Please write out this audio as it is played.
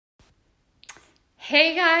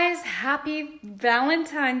Hey guys, happy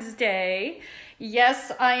Valentine's Day.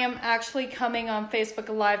 Yes, I am actually coming on Facebook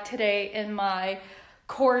Live today in my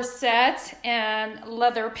corset and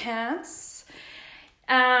leather pants.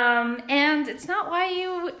 And it's not why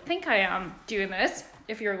you think I am doing this.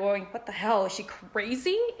 If you're going, what the hell, is she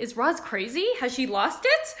crazy? Is Roz crazy? Has she lost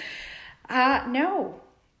it? No.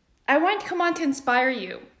 I want to come on to inspire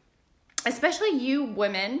you, especially you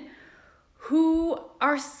women who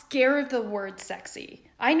are scared of the word sexy.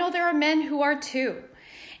 I know there are men who are too.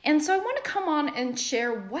 And so I want to come on and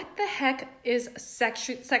share what the heck is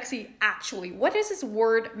sexy actually. What does this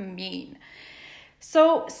word mean?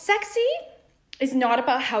 So sexy is not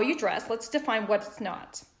about how you dress. Let's define what it's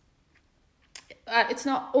not. It's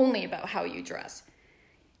not only about how you dress.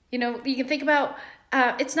 You know, you can think about,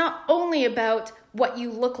 it's not only about what you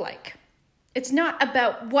look like. It's not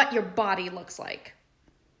about what your body looks like.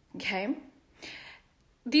 Okay?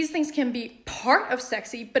 These things can be part of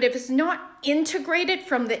sexy, but if it's not integrated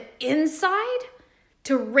from the inside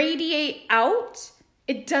to radiate out,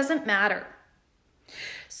 it doesn't matter.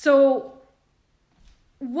 So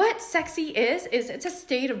what sexy is it's a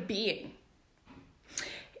state of being.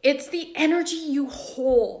 It's the energy you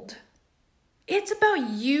hold. It's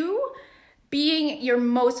about you being your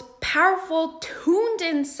most powerful, tuned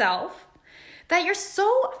in self, that you're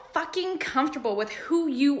so fucking comfortable with who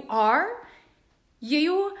you are.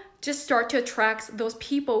 You just start to attract those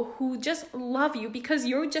people who just love you because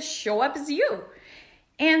you just show up as you.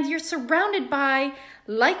 And you're surrounded by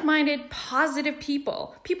like-minded, positive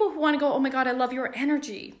people. People who want to go, oh my God, I love your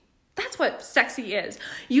energy. That's what sexy is.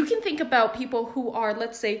 You can think about people who are,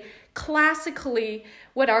 let's say, classically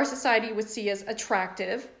what our society would see as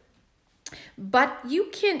attractive. But you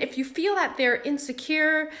can, if you feel that they're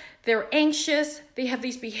insecure, they're anxious, they have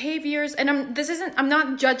these behaviors, and I'm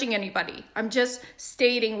not judging anybody. I'm just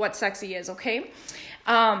stating what sexy is, okay?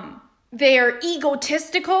 They're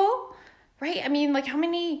egotistical, right? I mean, like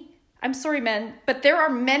I'm sorry, men, but there are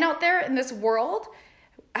men out there in this world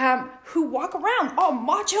who walk around all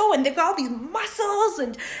macho and they've got all these muscles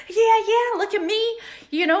and yeah, look at me,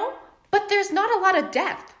 you know? But there's not a lot of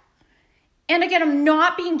depth. And again, I'm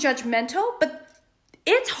not being judgmental, but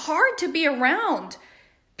it's hard to be around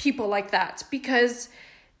people like that because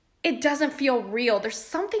it doesn't feel real. There's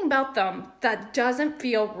something about them that doesn't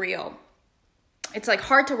feel real. It's like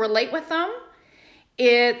hard to relate with them.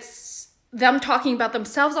 It's them talking about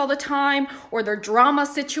themselves all the time or their drama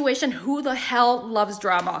situation. Who the hell loves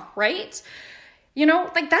drama, right? You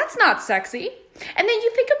know, like that's not sexy. And then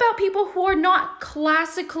you think about people who are not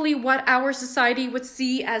classically what our society would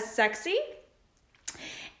see as sexy.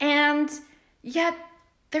 And yet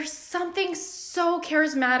there's something so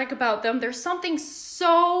charismatic about them. There's something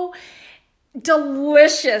so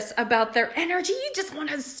delicious about their energy. You just want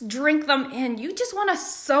to drink them in. You just want to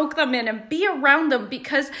soak them in and be around them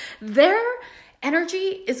because their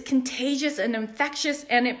energy is contagious and infectious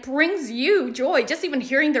and it brings you joy just even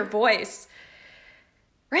hearing their voice.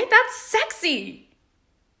 Right? That's sexy.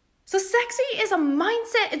 So sexy is a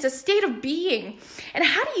mindset, it's a state of being. And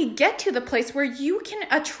how do you get to the place where you can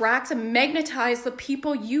attract and magnetize the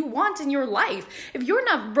people you want in your life? If you're in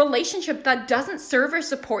a relationship that doesn't serve or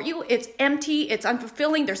support you, it's empty, it's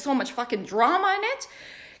unfulfilling, there's so much fucking drama in it,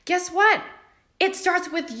 guess what? It starts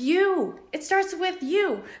with you. It starts with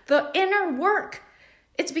you, the inner work.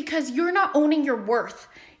 It's because you're not owning your worth.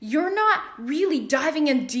 You're not really diving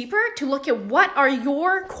in deeper to look at what are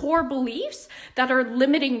your core beliefs that are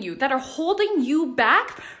limiting you, that are holding you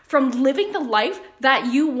back from living the life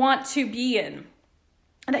that you want to be in,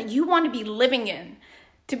 and that you want to be living in,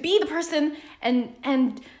 to be the person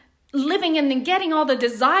and living in and getting all the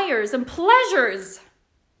desires and pleasures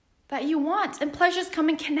that you want. And pleasures come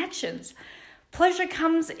in connections. Pleasure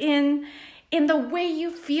comes in the way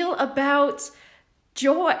you feel about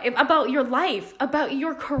joy, about your life, about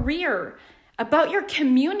your career, about your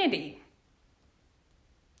community.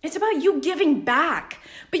 It's about you giving back.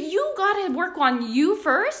 But you got to work on you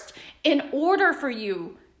first in order for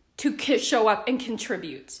you to show up and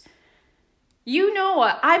contribute. You know,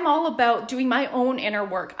 I'm all about doing my own inner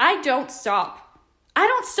work. I don't stop. I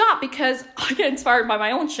don't stop because I get inspired by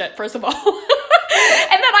my own shit, first of all. And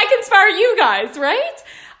then I can inspire you guys, right?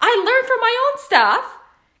 I learn from my own stuff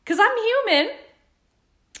because I'm human.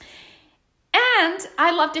 And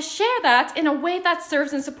I love to share that in a way that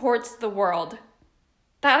serves and supports the world.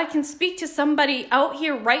 That I can speak to somebody out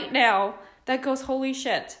here right now that goes, holy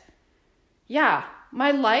shit. Yeah,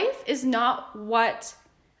 my life is not what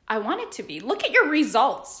I want it to be. Look at your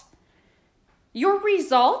results. Your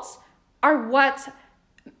results are what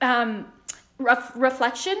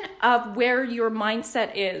reflection of where your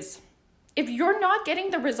mindset is. If you're not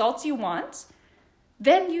getting the results you want,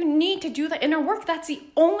 then you need to do the inner work. That's the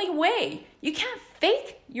only way. You can't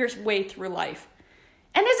fake your way through life.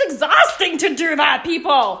 And it's exhausting to do that,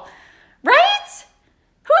 people. Right?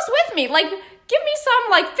 Who's with me? Like, give me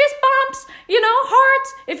some like fist bumps,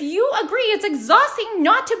 hearts. If you agree, it's exhausting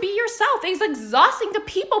not to be yourself. It's exhausting to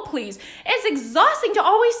people please. It's exhausting to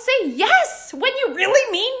always say yes when you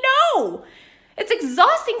really mean no. It's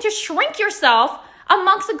exhausting to shrink yourself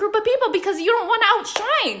amongst a group of people because you don't want to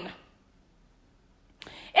outshine.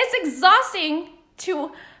 It's exhausting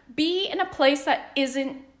to be in a place that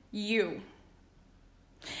isn't you.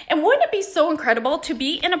 And wouldn't it be so incredible to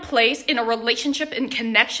be in a place, in a relationship, in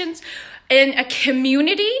connections, in a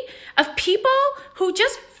community of people who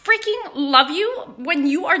just freaking love you when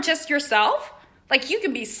you are just yourself? Like, you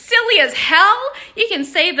can be silly as hell. You can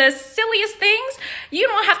say the silliest things. You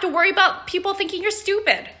don't have to worry about people thinking you're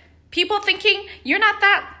stupid. People thinking you're not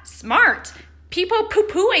that smart. People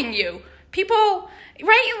poo-pooing you. People,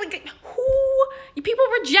 right? Like, people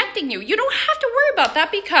rejecting you. You don't have to worry about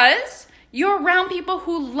that because you're around people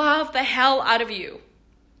who love the hell out of you.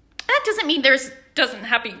 That doesn't mean doesn't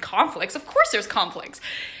have any conflicts. Of course there's conflicts,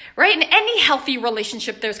 right? In any healthy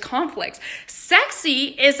relationship, there's conflicts.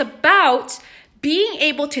 Sexy is about being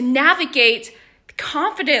able to navigate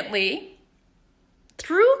confidently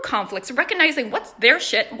through conflicts, recognizing what's their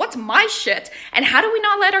shit, what's my shit, and how do we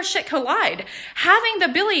not let our shit collide? Having the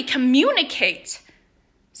ability to communicate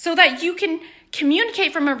so that you can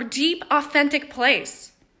communicate from a deep, authentic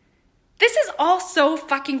place. This is all so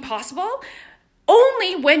fucking possible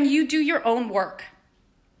only when you do your own work.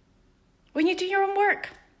 When you do your own work,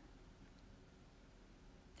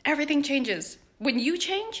 everything changes. When you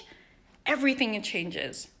change, everything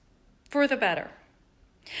changes for the better.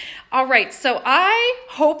 All right, so I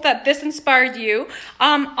hope that this inspired you.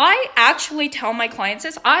 I actually tell my clients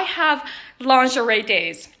this. I have lingerie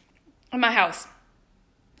days in my house.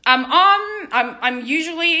 I'm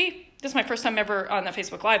usually, this is my first time ever on a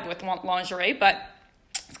Facebook Live with lingerie, but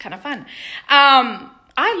it's kind of fun.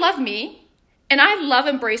 I love me, and I love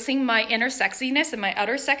embracing my inner sexiness and my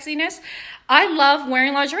outer sexiness. I love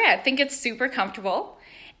wearing lingerie. I think it's super comfortable,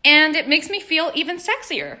 and it makes me feel even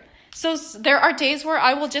sexier. So there are days where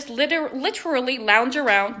I will just literally lounge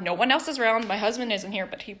around. No one else is around. My husband isn't here,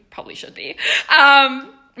 but he probably should be.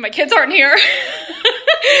 My kids aren't here.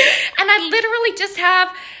 And I literally just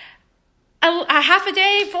have a half a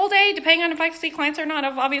day, full day, depending on if I see clients or not.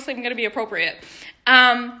 Obviously, I'm going to be appropriate.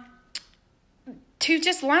 To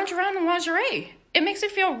just lounge around in lingerie. It makes me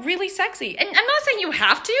feel really sexy. And I'm not saying you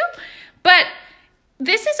have to, but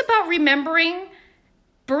this is about remembering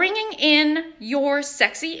bringing in your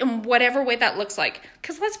sexy in whatever way that looks like.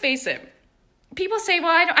 Because let's face it, people say,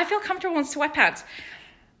 well, I feel comfortable in sweatpants.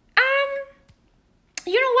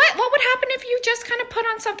 You know what? What would happen if you just kind of put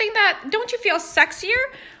on something that, don't you feel sexier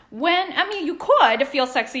when, you could feel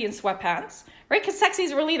sexy in sweatpants, right? Because sexy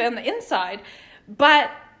is really on the inside.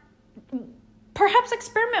 But perhaps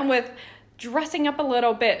experiment with dressing up a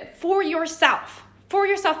little bit for yourself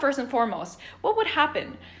first and foremost. What would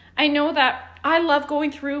happen? I know that I love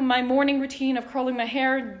going through my morning routine of curling my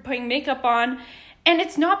hair and putting makeup on, and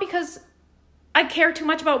it's not because I care too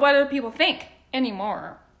much about what other people think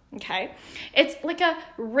anymore, okay? It's like a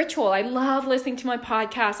ritual. I love listening to my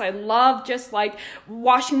podcast. I love just like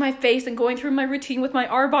washing my face and going through my routine with my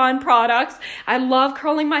Arbonne products. I love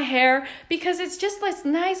curling my hair because it's just this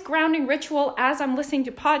nice grounding ritual as I'm listening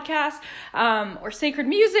to podcasts or sacred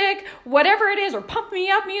music, whatever it is, or pump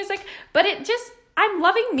me up music, but I'm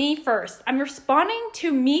loving me first. I'm responding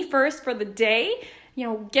to me first for the day.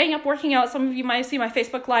 Getting up, working out. Some of you might see my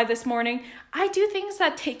Facebook Live this morning. I do things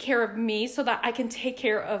that take care of me so that I can take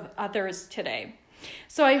care of others today.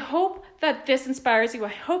 So I hope that this inspires you. I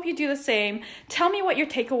hope you do the same. Tell me what your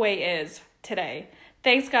takeaway is today.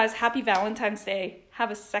 Thanks, guys. Happy Valentine's Day.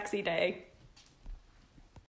 Have a sexy day.